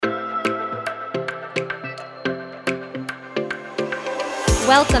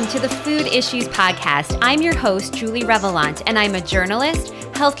Welcome to the Food Issues Podcast. I'm your host, Julie Revelant, and I'm a journalist,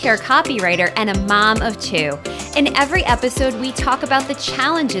 healthcare copywriter, and a mom of two. In every episode, we talk about the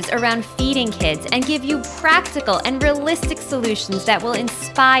challenges around feeding kids and give you practical and realistic solutions that will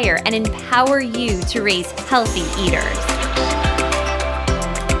inspire and empower you to raise healthy eaters.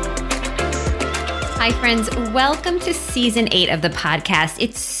 Hi, friends. Welcome to Season 8 of the podcast.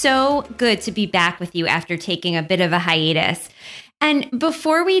 It's so good to be back with you after taking a bit of a hiatus. And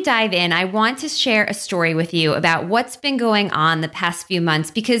before we dive in, I want to share a story with you about what's been going on the past few months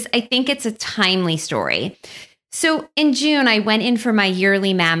because I think it's a timely story. So in June, I went in for my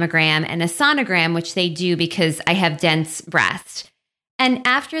yearly mammogram and a sonogram, which they do because I have dense breast. And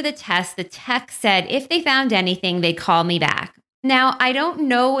after the test, the tech said if they found anything, they'd call me back. Now, I don't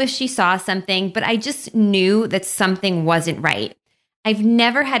know if she saw something, but I just knew that something wasn't right. I've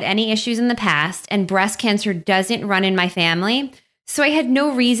never had any issues in the past, and breast cancer doesn't run in my family. So I had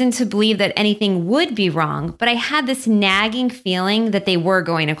no reason to believe that anything would be wrong, but I had this nagging feeling that they were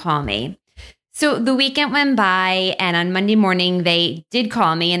going to call me. So the weekend went by, and on Monday morning, they did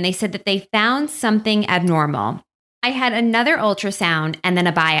call me, and they said that they found something abnormal. I had another ultrasound and then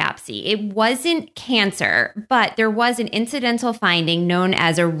a biopsy. It wasn't cancer, but there was an incidental finding known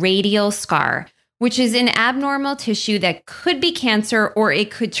as a radial scar, which is an abnormal tissue that could be cancer or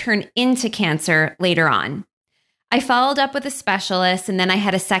it could turn into cancer later on. I followed up with a specialist and then I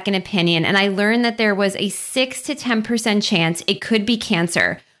had a second opinion, and I learned that there was a 6 to 10% chance it could be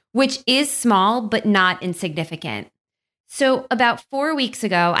cancer, which is small but not insignificant. So about 4 weeks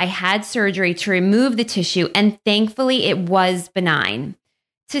ago, I had surgery to remove the tissue, and thankfully it was benign.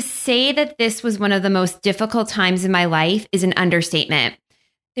 To say that this was one of the most difficult times in my life is an understatement.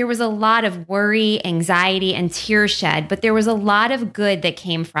 There was a lot of worry, anxiety, and tears shed, but there was a lot of good that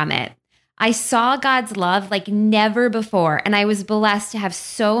came from it. I saw God's love like never before, and I was blessed to have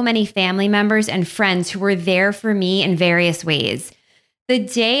so many family members and friends who were there for me in various ways. The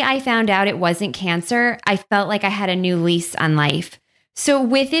day I found out it wasn't cancer, I felt like I had a new lease on life. So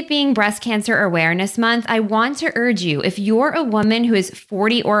with it being Breast Cancer Awareness Month, I want to urge you, if you're a woman who is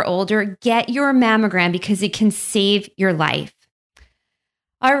 40 or older, get your mammogram because it can save your life.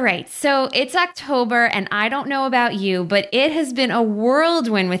 All right, so it's October, and I don't know about you, but it has been a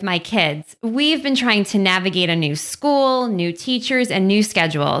whirlwind with my kids. We've been trying to navigate a new school, new teachers, and new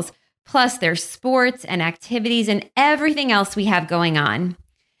schedules. Plus there's sports and activities and everything else we have going on.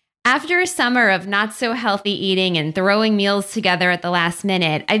 After a summer of not so healthy eating and throwing meals together at the last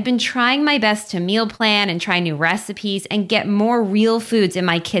minute, I've been trying my best to meal plan and try new recipes and get more real foods in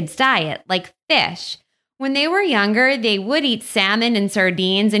my kids' diet, like fish. When they were younger, they would eat salmon and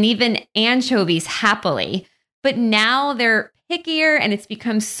sardines and even anchovies happily. But now they're pickier and it's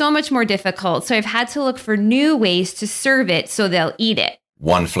become so much more difficult. So I've had to look for new ways to serve it so they'll eat it.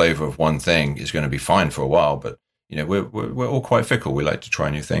 One flavor of one thing is going to be fine for a while, but we're all quite fickle. We like to try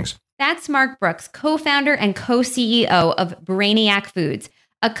new things. That's Mark Brooks, co-founder and co-CEO of Brainiac Foods,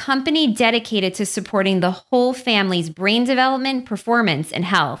 a company dedicated to supporting the whole family's brain development, performance, and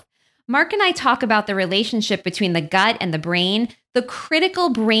health. Mark and I talk about the relationship between the gut and the brain, the critical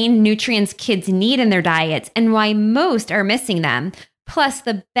brain nutrients kids need in their diets, and why most are missing them. Plus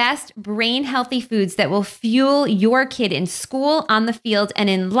the best brain-healthy foods that will fuel your kid in school, on the field, and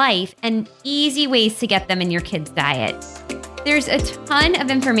in life, and easy ways to get them in your kid's diet. There's a ton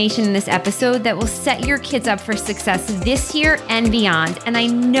of information in this episode that will set your kids up for success this year and beyond, and I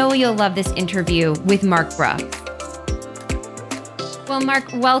know you'll love this interview with Mark Brooks. Well,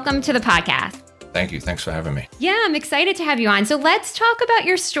 Mark, welcome to the podcast. Thank you. Thanks for having me. Yeah, I'm excited to have you on. So let's talk about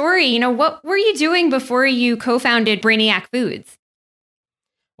your story. What were you doing before you co-founded Brainiac Foods?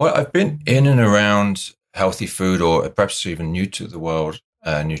 Well, I've been in and around healthy food, or perhaps even new to the world,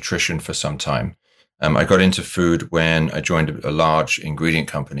 nutrition for some time. I got into food when I joined a large ingredient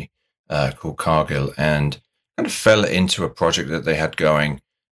company called Cargill, and kind of fell into a project that they had going,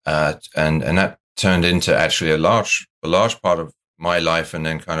 and that turned into actually a large part of my life, and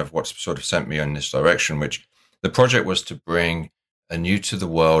then kind of what sort of sent me in this direction. Which the project was to bring a new to the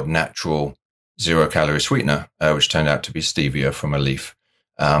world natural 0-calorie sweetener, which turned out to be stevia from a leaf.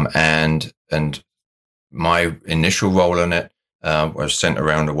 And my initial role in it was sent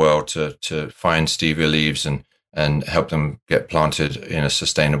around the world to find stevia leaves and help them get planted in a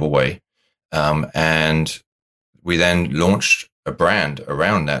sustainable way. And we then launched a brand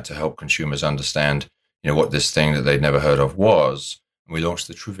around that to help consumers understand, what this thing that they'd never heard of was. And we launched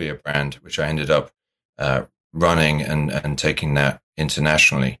the Truvia brand, which I ended up running and taking that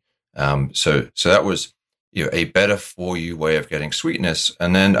internationally. So that was a better for you way of getting sweetness.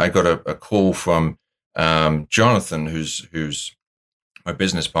 And then I got a call from Jonathan, who's my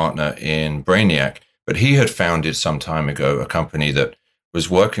business partner in Brainiac, but he had founded some time ago a company that was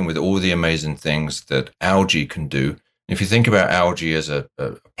working with all the amazing things that algae can do. If you think about algae as a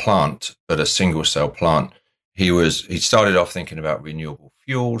plant, but a single cell plant, he started off thinking about renewable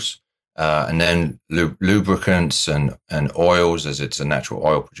fuels, and then lubricants and oils, as it's a natural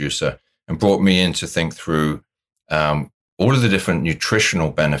oil producer, and brought me in to think through all of the different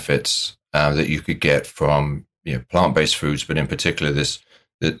nutritional benefits that you could get from plant-based foods, but in particular this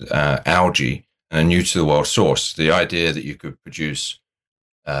algae and a new to the world source. The idea that you could produce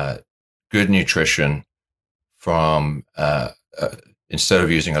good nutrition from instead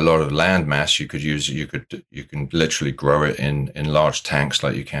of using a lot of land mass, you can literally grow it in large tanks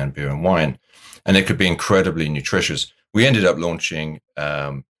like you can beer and wine, and it could be incredibly nutritious. We ended up launching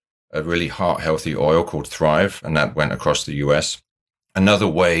a really heart-healthy oil called Thrive, and that went across the US. Another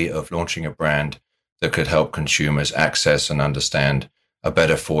way of launching a brand that could help consumers access and understand a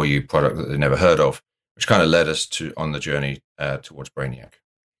better for you product that they never heard of, which kind of led us on the journey towards Brainiac.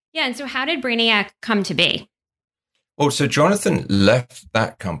 Yeah, and so how did Brainiac come to be? Well, so Jonathan left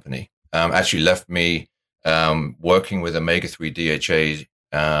that company, actually left me working with omega-3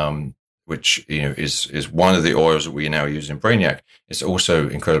 DHA, which is one of the oils that we now use in Brainiac. It's also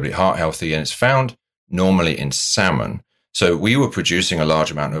incredibly heart healthy, and it's found normally in salmon. So we were producing a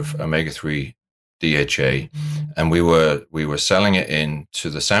large amount of omega-3 DHA, and we were selling it into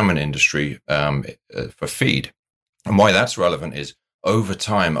the salmon industry for feed. And why that's relevant is over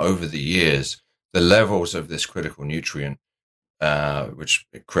time, over the years, the levels of this critical nutrient, which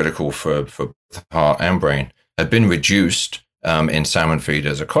is critical for heart and brain, had been reduced in salmon feed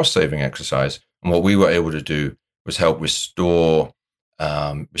as a cost-saving exercise. And what we were able to do was help restore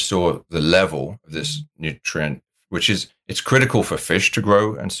the level of this nutrient, it's critical for fish to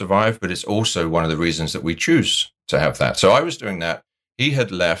grow and survive, but it's also one of the reasons that we choose to have that. So I was doing that. He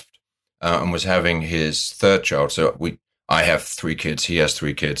had left and was having his third child. So I have 3 kids. He has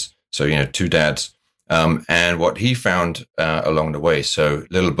 3 kids. So, 2 dads. And what he found along the way, so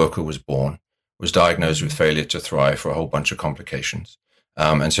little Booker was born, was diagnosed with failure to thrive for a whole bunch of complications.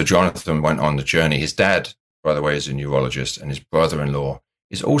 And so Jonathan went on the journey. His dad, by the way, is a neurologist, and his brother-in-law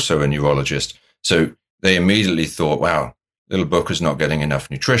is also a neurologist. So they immediately thought, wow, little Booker's not getting enough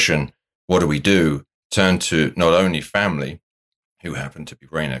nutrition. What do we do? Turn to not only family, who happen to be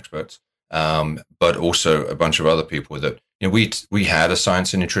brain experts, but also a bunch of other people that, we had a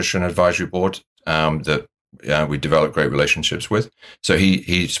science and nutrition advisory board that we developed great relationships with. So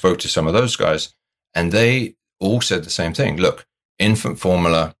he spoke to some of those guys, and they all said the same thing. Look, infant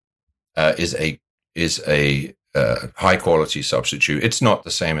formula is a high quality substitute. It's not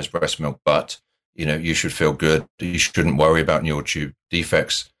the same as breast milk, but you should feel good. You shouldn't worry about neural tube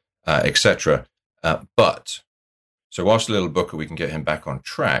defects, etc. But so whilst little Booker, we can get him back on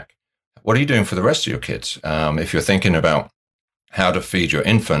track. What are you doing for the rest of your kids? If you're thinking about how to feed your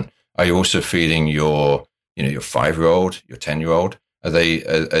infant, are you also feeding your 5-year-old, your 10-year-old? Are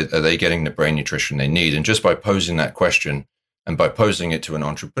they getting the brain nutrition they need? And just by posing that question and by posing it to an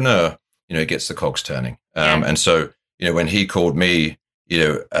entrepreneur, it gets the cogs turning. And so, when he called me,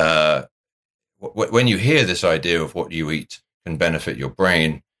 when you hear this idea of what you eat can benefit your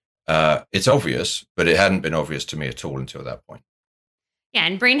brain, it's obvious, but it hadn't been obvious to me at all until that point. Yeah,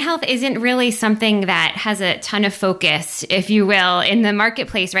 and brain health isn't really something that has a ton of focus, if you will, in the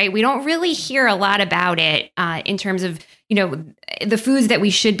marketplace, right? We don't really hear a lot about it in terms of, the foods that we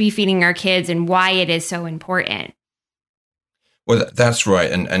should be feeding our kids and why it is so important. Well, that's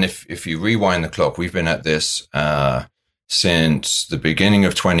right. And if you rewind the clock, we've been at this since the beginning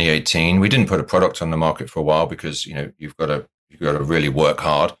of 2018. We didn't put a product on the market for a while because, you've got to really work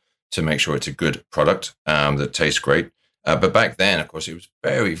hard to make sure it's a good product that tastes great. But back then, of course, it was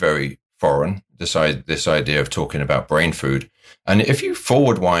very, very foreign, this idea of talking about brain food. And if you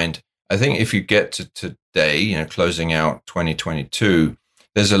forward wind, I think if you get to today, closing out 2022,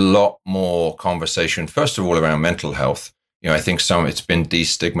 there's a lot more conversation, first of all, around mental health. I think it's been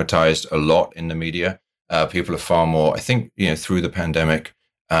destigmatized a lot in the media. People are far more, I think, through the pandemic,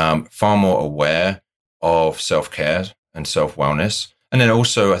 far more aware of self-care and self-wellness. And then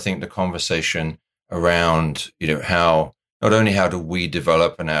also, I think the conversation around, how do we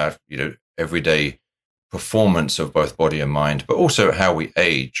develop in our, everyday performance of both body and mind, but also how we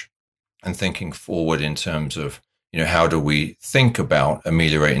age, and thinking forward in terms of, how do we think about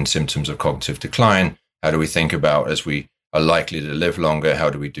ameliorating symptoms of cognitive decline? How do we think about, as we are likely to live longer, how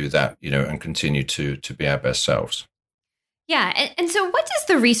do we do that, and continue to be our best selves? Yeah. And so what does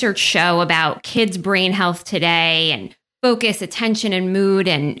the research show about kids' brain health today, and focus, attention, and mood,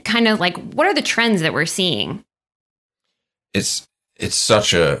 and kind of like what are the trends that we're seeing? It's it's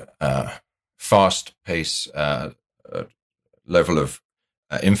such a fast pace level of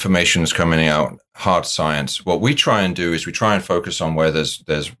information is coming out, hard science. What we try and do is we try and focus on where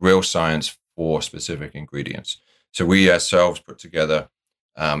there's real science for specific ingredients. So we ourselves put together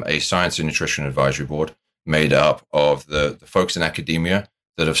a science and nutrition advisory board made up of the folks in academia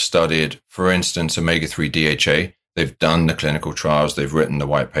that have studied, for instance, omega-3 DHA. They've done the clinical trials, they've written the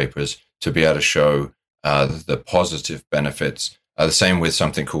white papers to be able to show the positive benefits. The same with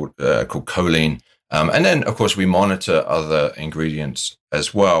something called choline. And then, of course, we monitor other ingredients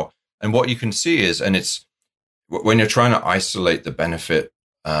as well. And what you can see is, and it's when you're trying to isolate the benefit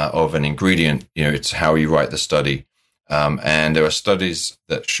of an ingredient, it's how you write the study. And there are studies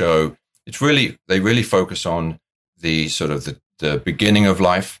that show they really focus on the sort of the beginning of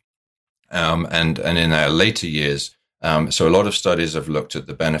life and in our later years. So a lot of studies have looked at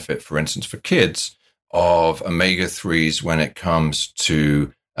the benefit, for instance, for kids of omega-3s when it comes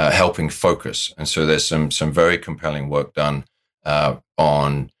to helping focus. And so there's some very compelling work done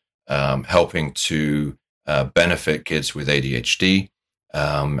on helping to benefit kids with ADHD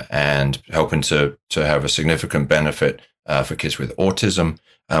and helping to have a significant benefit for kids with autism.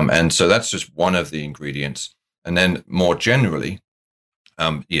 And so that's just one of the ingredients. And then more generally,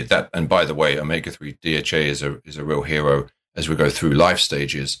 that, and by the way, omega-3 DHA is a real hero as we go through life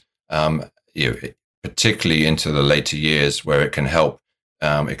stages, particularly into the later years, where it can help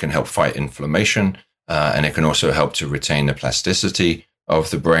fight inflammation, and it can also help to retain the plasticity of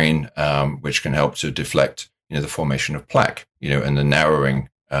the brain, which can help to deflect, the formation of plaque, and the narrowing,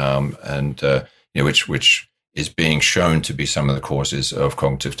 which is being shown to be some of the causes of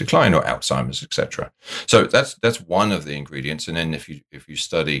cognitive decline or Alzheimer's, etc. So that's one of the ingredients. And then if you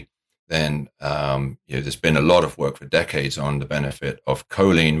study, then there's been a lot of work for decades on the benefit of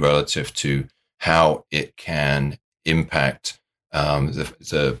choline relative to how it can impact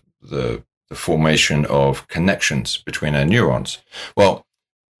the formation of connections between our neurons. Well,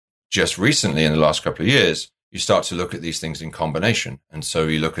 just recently, in the last couple of years, you start to look at these things in combination. And so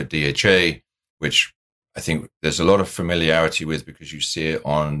you look at DHA, which I think there's a lot of familiarity with because you see it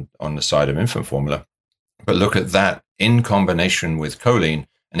on the side of infant formula. But look at that in combination with choline,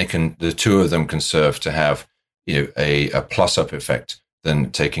 and the two of them can serve to have a plus-up effect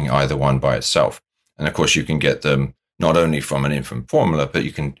than taking either one by itself. And of course, you can get them not only from an infant formula, but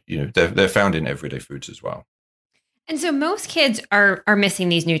you can they're found in everyday foods as well. And so most kids are missing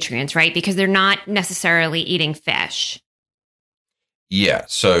these nutrients, right? Because they're not necessarily eating fish. Yeah,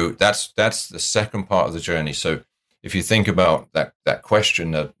 so that's the second part of the journey. So if you think about that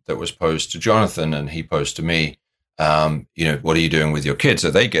question that was posed to Jonathan and he posed to me, what are you doing with your kids?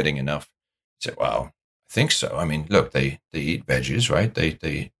 Are they getting enough? I said, well, I think so. I mean, look, they eat veggies, right?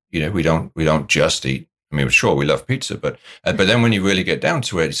 They we don't just eat. I mean, sure, we love pizza, but then when you really get down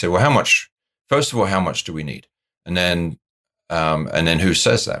to it, you say, well, how much? First of all, how much do we need? And then who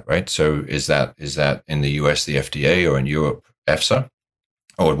says that, right? So is that in the US the FDA or in Europe EFSA?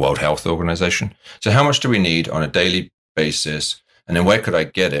 Or World Health Organization. So how much do we need on a daily basis? And then where could I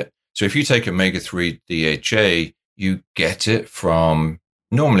get it? So if you take omega-3 DHA, you get it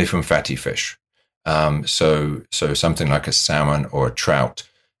normally from fatty fish. So something like a salmon or a trout.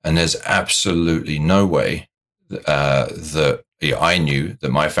 And there's absolutely no way that I knew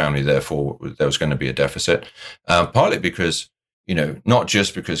that my family, therefore, there was going to be a deficit. Partly because, not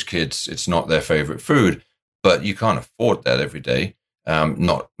just because kids, it's not their favorite food, but you can't afford that every day.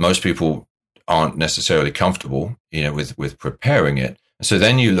 Not most people aren't necessarily comfortable, with preparing it. And so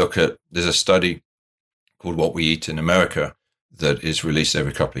then you look at, there's a study called What We Eat in America that is released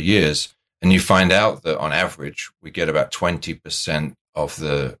every couple of years. And you find out that on average, we get about 20% of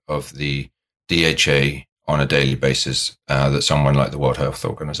the DHA on a daily basis that someone like the World Health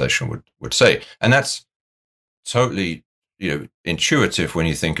Organization would say. And that's totally, intuitive when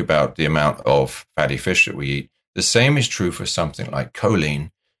you think about the amount of fatty fish that we eat. The same is true for something like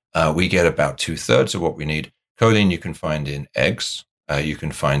choline. We get about 2/3 of what we need. Choline you can find in eggs. You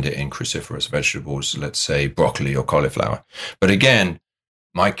can find it in cruciferous vegetables, let's say broccoli or cauliflower. But again,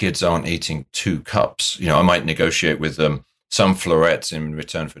 my kids aren't eating 2 cups. I might negotiate with them some florets in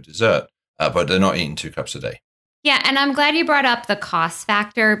return for dessert, but they're not eating 2 cups a day. Yeah, and I'm glad you brought up the cost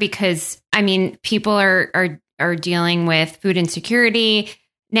factor because, I mean, people are dealing with food insecurity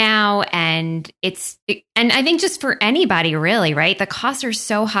now, and and I think just for anybody really, right? The costs are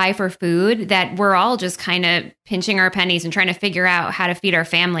so high for food that we're all just kind of pinching our pennies and trying to figure out how to feed our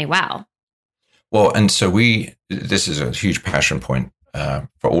family well. Well, and so this is a huge passion point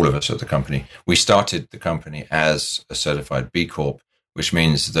for all of us at the company. We started the company as a certified B Corp, which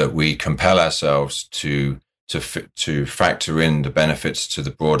means that we compel ourselves to to factor in the benefits to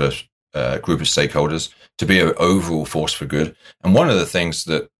the broader group of stakeholders, to be an overall force for good. And one of the things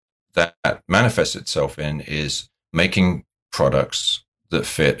that manifests itself in is making products that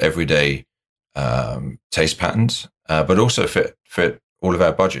fit everyday taste patterns, but also fit all of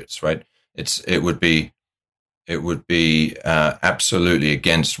our budgets. Right? It would be absolutely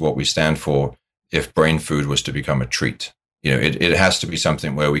against what we stand for if brain food was to become a treat. It has to be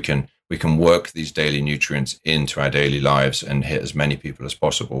something where we can work these daily nutrients into our daily lives and hit as many people as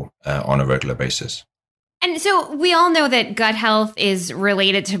possible on a regular basis. And so we all know that gut health is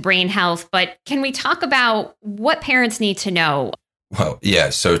related to brain health, but can we talk about what parents need to know? Well, yeah.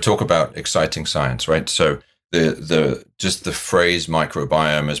 So talk about exciting science, right? So the phrase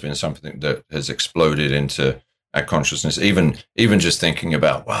microbiome has been something that has exploded into our consciousness. Even just thinking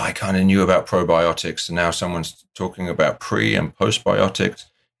about, well, I kind of knew about probiotics, and now someone's talking about pre and postbiotics.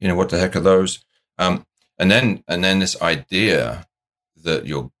 What the heck are those? And then this idea that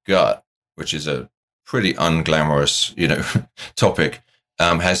your gut, which is a pretty unglamorous, topic,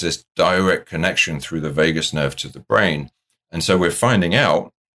 has this direct connection through the vagus nerve to the brain. And so we're finding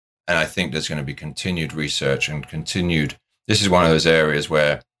out, and I think there's going to be continued research and this is one of those areas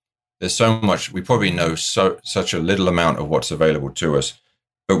where there's so much, we probably know such a little amount of what's available to us,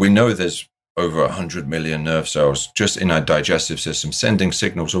 but we know there's over 100 million nerve cells just in our digestive system, sending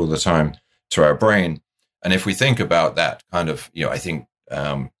signals all the time to our brain. And if we think about that kind of, I think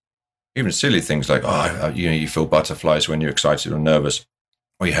even silly things like, you feel butterflies when you're excited or nervous,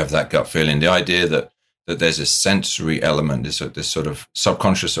 or you have that gut feeling. The idea that there's a sensory element, this sort of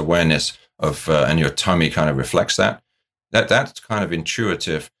subconscious awareness of, and your tummy kind of reflects that's kind of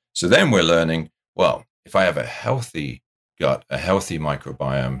intuitive. So then we're learning, well, if I have a healthy gut, a healthy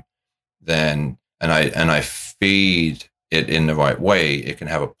microbiome, then and I feed it in the right way, it can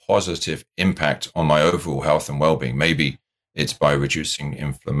have a positive impact on my overall health and well-being. Maybe it's by reducing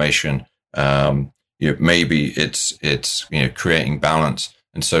inflammation. Maybe it's creating balance,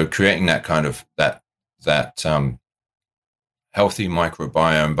 and so creating that kind of that healthy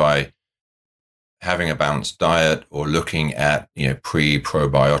microbiome by having a balanced diet or looking at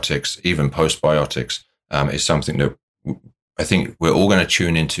pre-probiotics, even postbiotics, is something that I think we're all going to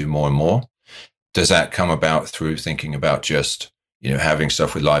tune into more and more. Does that come about through thinking about just having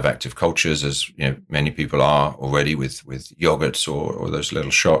stuff with live active cultures, as many people are already with yogurts or those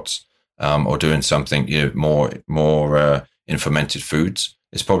little shots, or doing something more in fermented foods?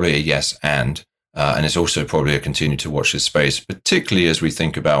 It's probably a yes, and it's also probably a continue to watch this space, particularly as we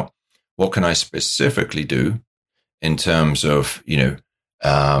think about what can I specifically do in terms of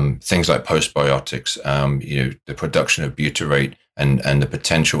things like postbiotics, the production of butyrate and the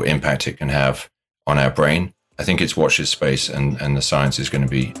potential impact it can have on our brain. I think it's watch this space, and the science is going to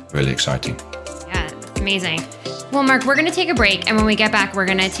be really exciting. Yeah, it's amazing. Well, Mark, we're going to take a break, and when we get back, we're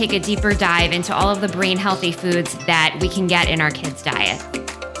going to take a deeper dive into all of the brain healthy foods that we can get in our kids' diet.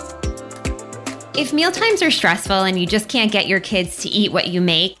 If mealtimes are stressful and you just can't get your kids to eat what you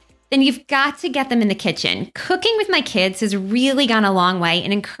make, then you've got to get them in the kitchen. Cooking with my kids has really gone a long way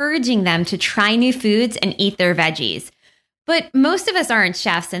in encouraging them to try new foods and eat their veggies. But most of us aren't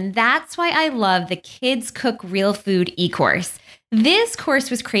chefs, and that's why I love the Kids Cook Real Food e-course. This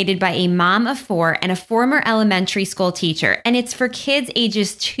course was created by a mom of 4 and a former elementary school teacher, and it's for kids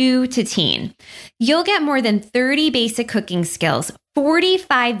ages 2 to teen. You'll get more than 30 basic cooking skills,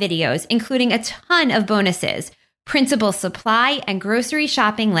 45 videos, including a ton of bonuses, printable supply and grocery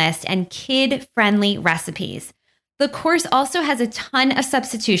shopping list, and kid-friendly recipes. The course also has a ton of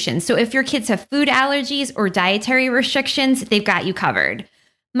substitutions, so if your kids have food allergies or dietary restrictions, they've got you covered.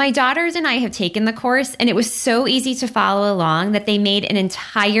 My daughters and I have taken the course, and it was so easy to follow along that they made an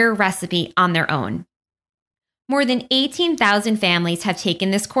entire recipe on their own. More than 18,000 families have taken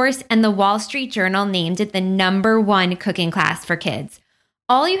this course, and the Wall Street Journal named it the #1 cooking class for kids.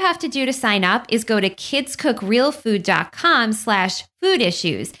 All you have to do to sign up is go to kidscookrealfood.com/food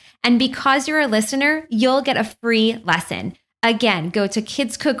issues. And because you're a listener, you'll get a free lesson. Again, go to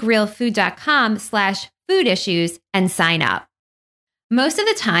kidscookrealfood.com/food issues and sign up. Most of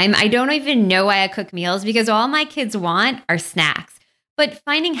the time, I don't even know why I cook meals because all my kids want are snacks. But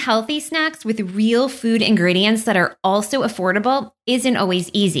finding healthy snacks with real food ingredients that are also affordable isn't always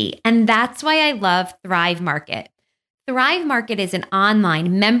easy. And that's why I love Thrive Market. Thrive Market is an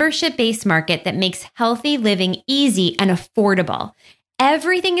online membership-based market that makes healthy living easy and affordable.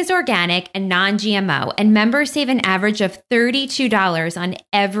 Everything is organic and non-GMO, and members save an average of $32 on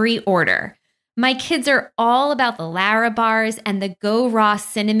every order. My kids are all about the Lara bars and the Go Raw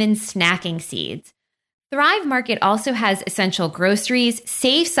cinnamon snacking seeds. Thrive Market also has essential groceries,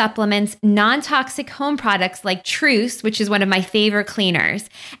 safe supplements, non-toxic home products like Truce, which is one of my favorite cleaners.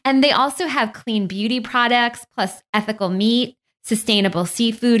 And they also have clean beauty products, plus ethical meat, sustainable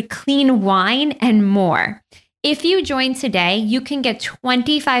seafood, clean wine, and more. If you join today, you can get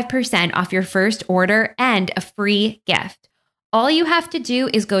 25% off your first order and a free gift. All you have to do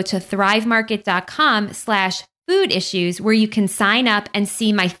is go to thrivemarket.com/food issues, where you can sign up and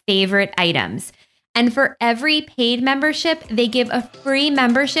see my favorite items. And for every paid membership, they give a free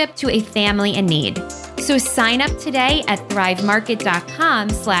membership to a family in need. So sign up today at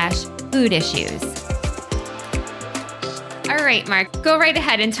thrivemarket.com/food issues. All right, Mark, go right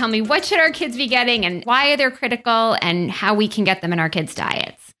ahead and tell me, what should our kids be getting and why they're critical and how we can get them in our kids'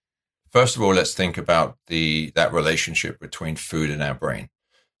 diets? First of all, let's think about that relationship between food and our brain.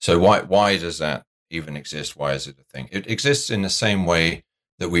 So why does that even exist? Why is it a thing? It exists in the same way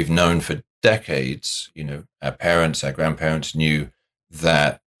that we've known for decades. Our parents, our grandparents knew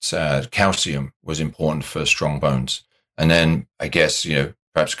that calcium was important for strong bones. And then I guess,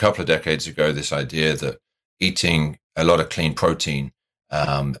 perhaps a couple of decades ago, this idea that eating a lot of clean protein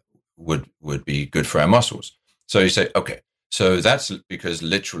would be good for our muscles. So you say, okay, so that's because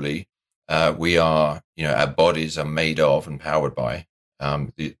literally we are, our bodies are made of and powered by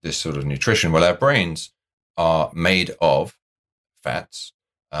this sort of nutrition. Well, our brains are made of fats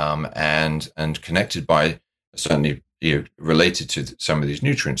and connected by, certainly related to some of these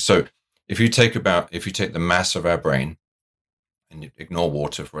nutrients. So if you take the mass of our brain and you ignore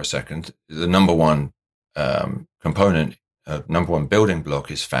water for a second, the number one component, number one building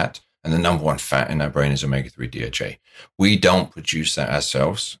block is fat, and the number one fat in our brain is omega-3 DHA. We don't produce that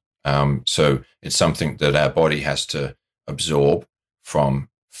ourselves, so it's something that our body has to absorb from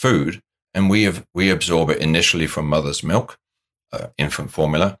food, and we absorb it initially from mother's milk, infant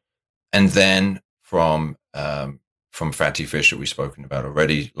formula, and then from fatty fish that we've spoken about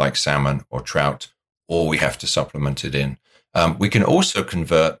already, like salmon or trout, or we have to supplement it in. We can also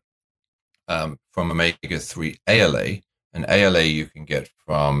convert from omega-3 ALA, and ALA you can get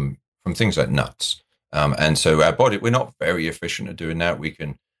from things like nuts. And so our body, we're not very efficient at doing that. We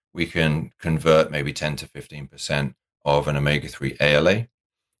can convert maybe 10 to 15% of an omega-3 ALA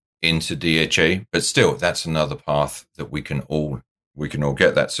into DHA, but still that's another path that we can all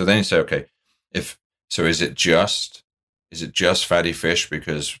get that. So then you say, okay, is it just fatty fish?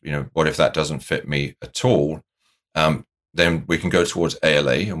 Because what if that doesn't fit me at all? Then we can go towards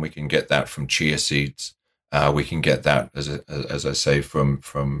ALA, and we can get that from chia seeds. We can get that, as I say, from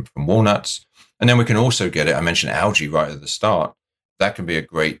walnuts, and then we can also get it. I mentioned algae right at the start. That can be a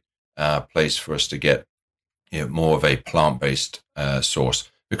great place for us to get more of a plant-based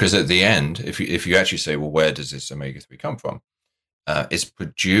source. Because at the end, if you actually say, well, where does this omega-3 come from? It's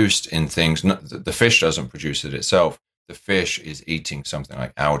produced in things. The fish doesn't produce it itself. The fish is eating something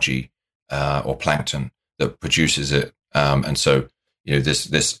like algae or plankton that produces it. And so,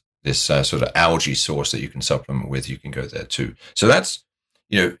 this sort of algae source that you can supplement with, you can go there too. So that's,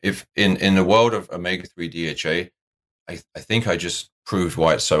 if in the world of omega-3 DHA, I think I just proved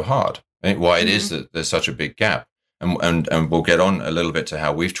why it's so hard, right? Why it is that there's such a big gap. And we'll get on a little bit to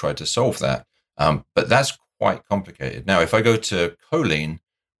how we've tried to solve that. But that's quite complicated. Now, if I go to choline,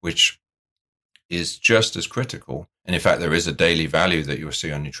 which is just as critical, and in fact, there is a daily value that you'll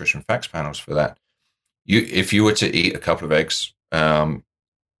see on nutrition facts panels for that. If you were to eat a couple of eggs, a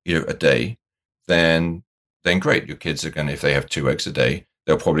day, then great. Your kids are going to, if they have 2 eggs a day,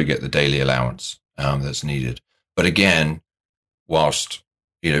 they'll probably get the daily allowance that's needed. But again, whilst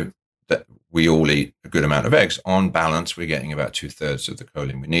that we all eat a good amount of eggs, on balance, we're getting about 2/3 of the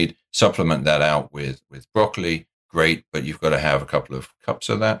choline we need. Supplement that out with broccoli, great, but you've got to have a couple of cups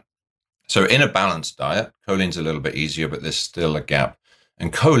of that. So in a balanced diet, choline's a little bit easier, but there's still a gap.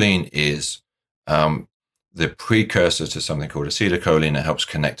 And choline is the precursor to something called acetylcholine that helps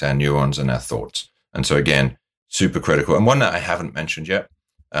connect our neurons and our thoughts. And so again, super critical. And one that I haven't mentioned yet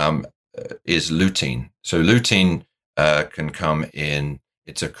is lutein. So lutein can come in.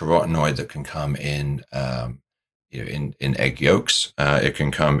 It's a carotenoid that can come in, in egg yolks. It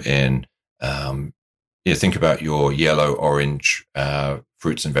can come in. Think about your yellow, orange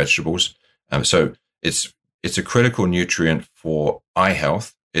fruits and vegetables. So it's a critical nutrient for eye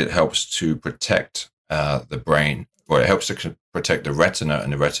health. It helps to protect the brain, or it helps to protect the retina,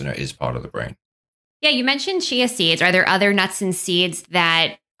 and the retina is part of the brain. Yeah, you mentioned chia seeds. Are there other nuts and seeds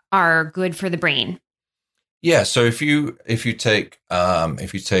that are good for the brain? Yeah, so if you take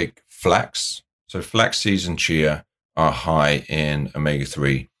flax, so flax seeds and chia are high in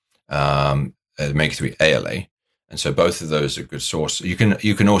omega-3 ALA, and so both of those are good source.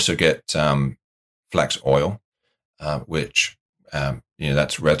 You can also get flax oil, which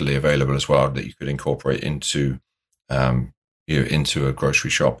that's readily available as well, that you could incorporate into into a grocery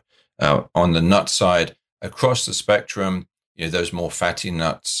shop. On the nut side, across the spectrum, those more fatty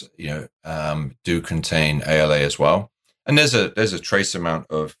nuts, do contain ALA as well, and there's a trace amount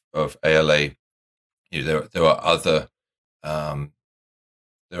of ALA. There are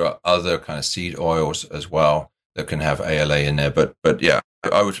other kind of seed oils as well that can have ALA in there, but yeah,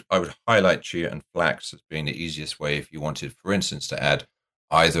 I would highlight chia and flax as being the easiest way if you wanted, for instance, to add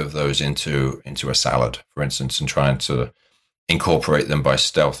either of those into a salad, for instance, and trying to incorporate them by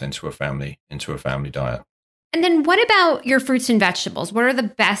stealth into a family diet. And then what about your fruits and vegetables? What are the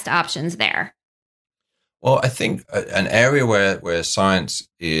best options there? Well, I think an area where science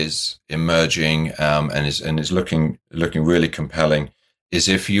is emerging and is looking really compelling is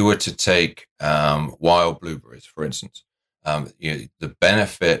if you were to take wild blueberries, for instance. The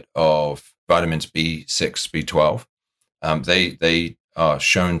benefit of vitamins B6, B12, they are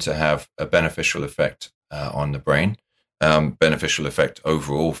shown to have a beneficial effect on the brain, beneficial effect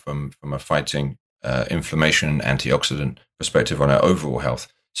overall from a fighting inflammation and antioxidant perspective on our overall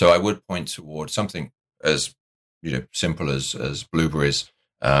health. So I would point towards something as simple as blueberries,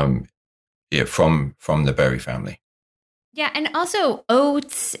 from the berry family. Yeah, and also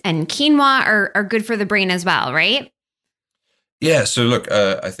oats and quinoa are good for the brain as well, right? Yeah. So look,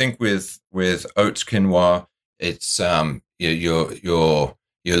 I think with oats, quinoa, it's you're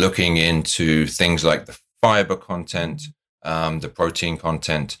looking into things like the fiber content, the protein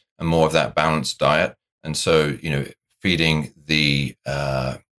content, and more of that balanced diet. And so feeding the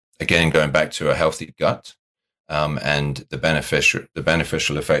again, going back to a healthy gut, and the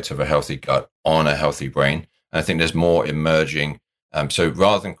beneficial effect of a healthy gut on a healthy brain. And I think there's more emerging. So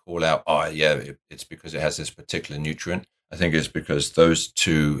rather than call out, it's because it has this particular nutrient, I think it's because those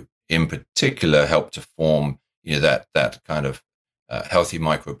two in particular help to form that kind of healthy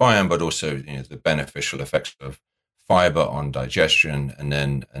microbiome, but also the beneficial effects of fiber on digestion, and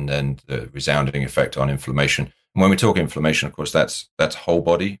then the resounding effect on inflammation. And when we talk inflammation, of course, that's whole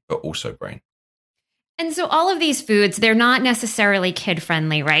body, but also brain. And so all of these foods, they're not necessarily kid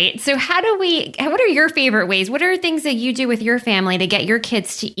friendly, right? So what are your favorite ways? What are things that you do with your family to get your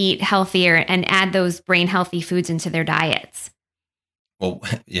kids to eat healthier and add those brain healthy foods into their diets? Well,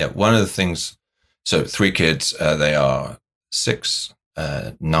 yeah, one of the things, so 3 kids, they are 6,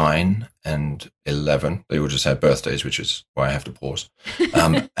 9, and 11. They all just had birthdays, which is why I have to pause.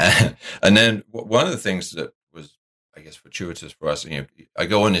 And then one of the things that was, I guess, fortuitous for us, I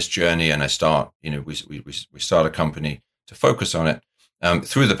go on this journey and I start, we start a company to focus on it.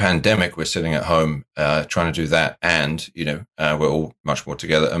 Through the pandemic, we're sitting at home trying to do that, and we're all much more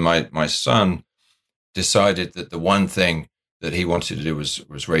together. And my son decided that the one thing that he wanted to do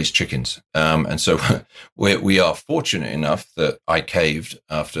was raise chickens. And so we are fortunate enough that I caved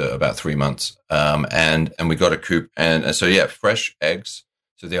after about 3 months, and we got a coop. And so, yeah, fresh eggs.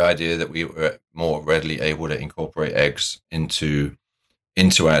 So the idea that we were more readily able to incorporate eggs into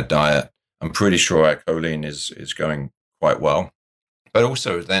our diet, I'm pretty sure our choline is going quite well. But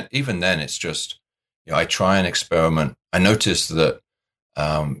also even then, it's just, I try and experiment. I noticed that,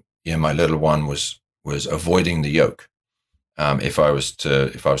 my little one was avoiding the yolk. If I was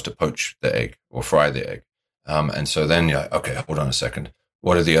to poach the egg or fry the egg. And so then you're like, okay, hold on a second.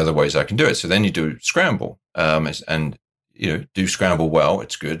 What are the other ways I can do it? So then you do scramble, and do scramble well.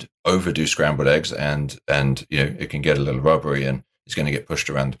 It's good. Overdo scrambled eggs, and it can get a little rubbery and it's going to get pushed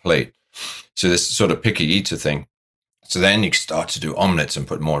around the plate. So this sort of picky eater thing. So then you start to do omelets and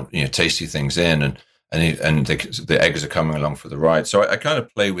put more tasty things in, and the eggs are coming along for the ride. So I kind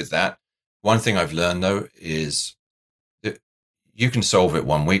of play with that. One thing I've learned though is that you can solve it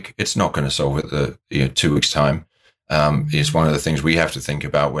 1 week. It's not going to solve it 2 weeks time. It's one of the things we have to think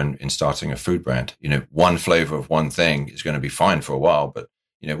about when in starting a food brand. One flavor of one thing is going to be fine for a while, but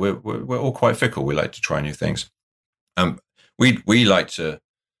we're all quite fickle. We like to try new things. We like to,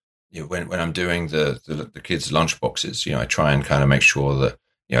 when I'm doing the kids' lunch boxes, I try and kind of make sure that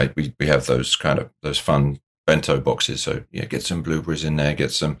we have those fun bento boxes. So get some blueberries in there,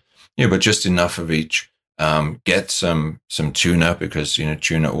 get some but just enough of each. Get some tuna, because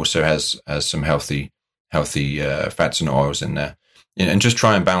tuna also has some healthy fats and oils in there, and just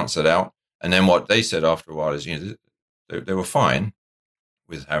try and balance it out. And then what they said after a while is, they were fine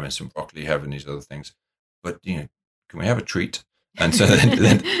with having some broccoli, having these other things, but can we have a treat? And so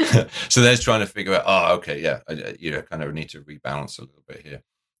then so they're trying to figure out, I kind of need to rebalance a little bit here,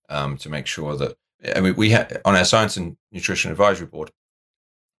 to make sure that, we on our Science and Nutrition Advisory Board,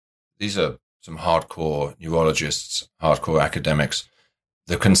 these are some hardcore neurologists, hardcore academics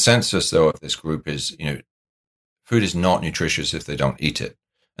the consensus, though, of this group is, food is not nutritious if they don't eat it.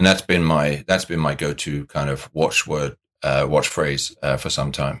 And that's been my go-to kind of watch phrase for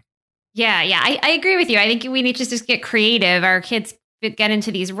some time. Yeah, I agree with you. I think we need to just get creative. Our kids get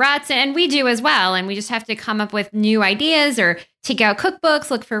into these ruts, and we do as well. And we just have to come up with new ideas or take out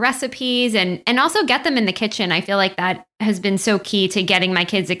cookbooks, look for recipes, and also get them in the kitchen. I feel like that has been so key to getting my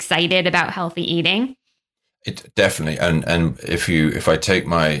kids excited about healthy eating. It definitely. And if I take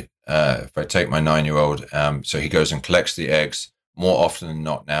my 9-year-old, so he goes and collects the eggs more often than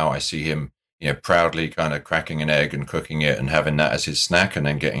not. Now I see him, proudly kind of cracking an egg and cooking it and having that as his snack, and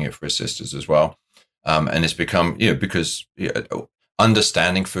then getting it for his sisters as well. And it's become, because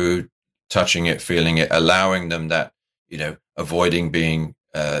understanding food, touching it, feeling it, allowing them that, avoiding being,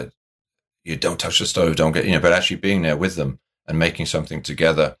 you don't touch the stove, don't get, but actually being there with them and making something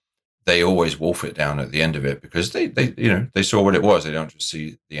together. They always wolf it down at the end of it because they saw what it was. They don't just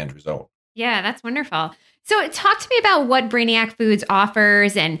see the end result. Yeah, that's wonderful. So talk to me about what Brainiac Foods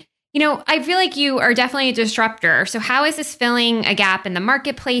offers. And, I feel like you are definitely a disruptor. So how is this filling a gap in the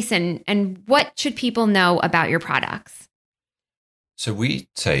marketplace, and what should people know about your products? So we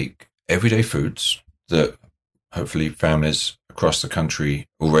take everyday foods that hopefully families across the country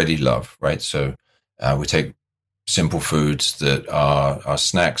already love, right? So we take simple foods that are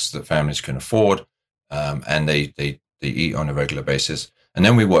snacks that families can afford, and they eat on a regular basis. And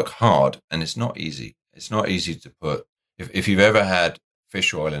then we work hard, and it's not easy. It's not easy to put, if you've ever had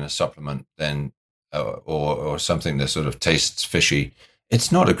fish oil in a supplement, then or something that sort of tastes fishy,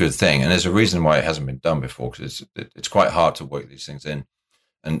 it's not a good thing. And there's a reason why it hasn't been done before, because it's quite hard to work these things in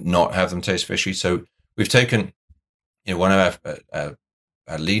and not have them taste fishy. So we've taken, one of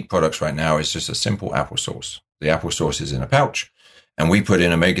our lead products right now is just a simple applesauce. The applesauce is in a pouch, and we put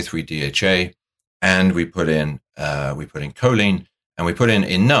in omega-3 DHA, and we put in choline, and we put in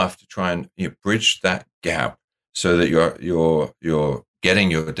enough to try and bridge that gap so that you're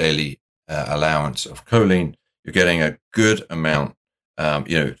getting your daily allowance of choline. You're getting a good amount.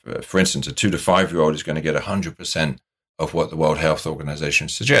 For instance, a 2 to 5-year-old is going to get 100% of what the World Health Organization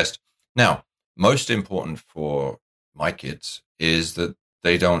suggests. Now, most important for my kids is that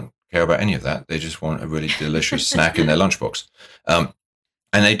they don't care about any of that. They just want a really delicious snack in their lunchbox. And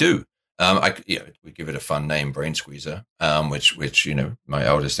they do. We give it a fun name, Brain Squeezer, which my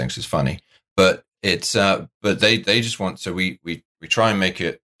eldest thinks is funny. But it's but they just want. So we try and make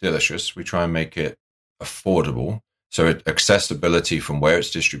it delicious. We try and make it affordable. So accessibility from where it's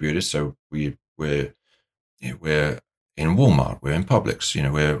distributed. So we're in Walmart, we're in Publix,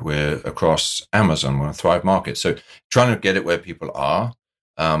 we're across Amazon, we're on Thrive Market. So trying to get it where people are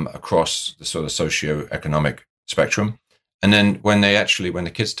across the sort of socioeconomic spectrum. And then when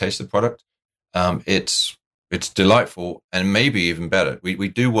the kids taste the product, it's delightful and maybe even better. We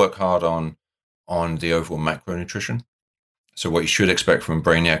do work hard on the overall macronutrition. So what you should expect from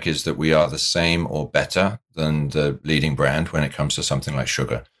Brainiac is that we are the same or better than the leading brand when it comes to something like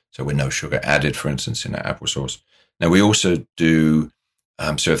sugar. So with no sugar added, for instance, in our applesauce. Now we also do,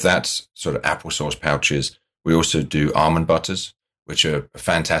 so if that's sort of applesauce pouches, we also do almond butters, which are a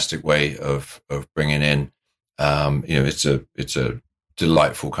fantastic way of bringing in, it's a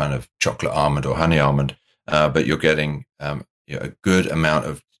delightful kind of chocolate almond or honey almond, but you're getting a good amount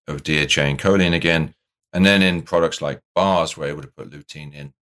of DHA and choline again. And then in products like bars, we're able to put lutein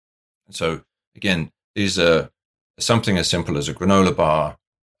in. And so again, these are something as simple as a granola bar,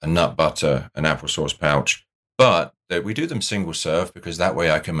 a nut butter, an applesauce pouch, but we do them single serve because that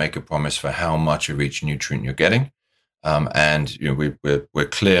way I can make a promise for how much of each nutrient you're getting. And we're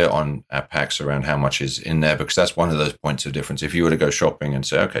clear on our packs around how much is in there, because that's one of those points of difference. If you were to go shopping and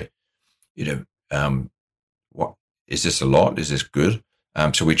say, okay, what is this a lot? Is this good?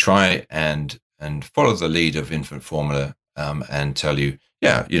 So we try and follow the lead of infant formula and tell you,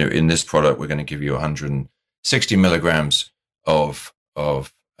 in this product we're going to give you 160 milligrams of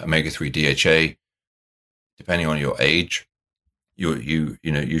omega-3 DHA, depending on your age.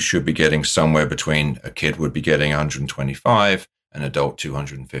 You should be getting somewhere between, a kid would be getting 125, an adult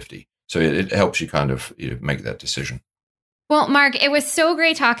 250. So it helps you kind of make that decision. Well, Mark, it was so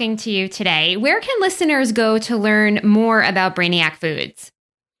great talking to you today. Where can listeners go to learn more about Brainiac Foods?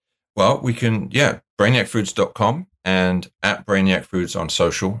 Well, we can, brainiacfoods.com and at Brainiac Foods on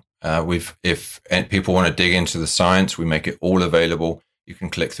social. If people want to dig into the science, we make it all available. You can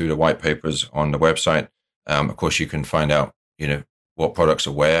click through the white papers on the website. Of course, you can find out, what products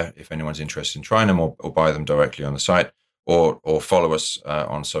are where, if anyone's interested in trying them, or buy them directly on the site, or follow us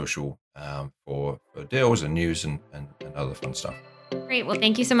on social for deals and news and other fun stuff. Great. Well,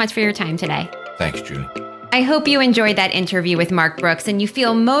 thank you so much for your time today. Thanks, Julie. I hope you enjoyed that interview with Mark Brooks and you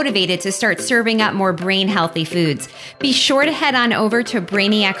feel motivated to start serving up more brain-healthy foods. Be sure to head on over to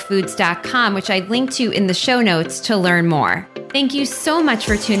brainiacfoods.com, which I've linked to in the show notes, to learn more. Thank you so much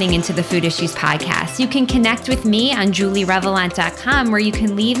for tuning into the Food Issues Podcast. You can connect with me on julierevelant.com, where you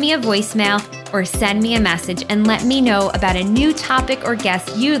can leave me a voicemail or send me a message and let me know about a new topic or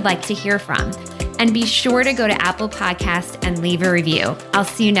guest you'd like to hear from. And be sure to go to Apple Podcasts and leave a review. I'll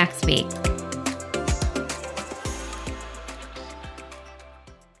see you next week.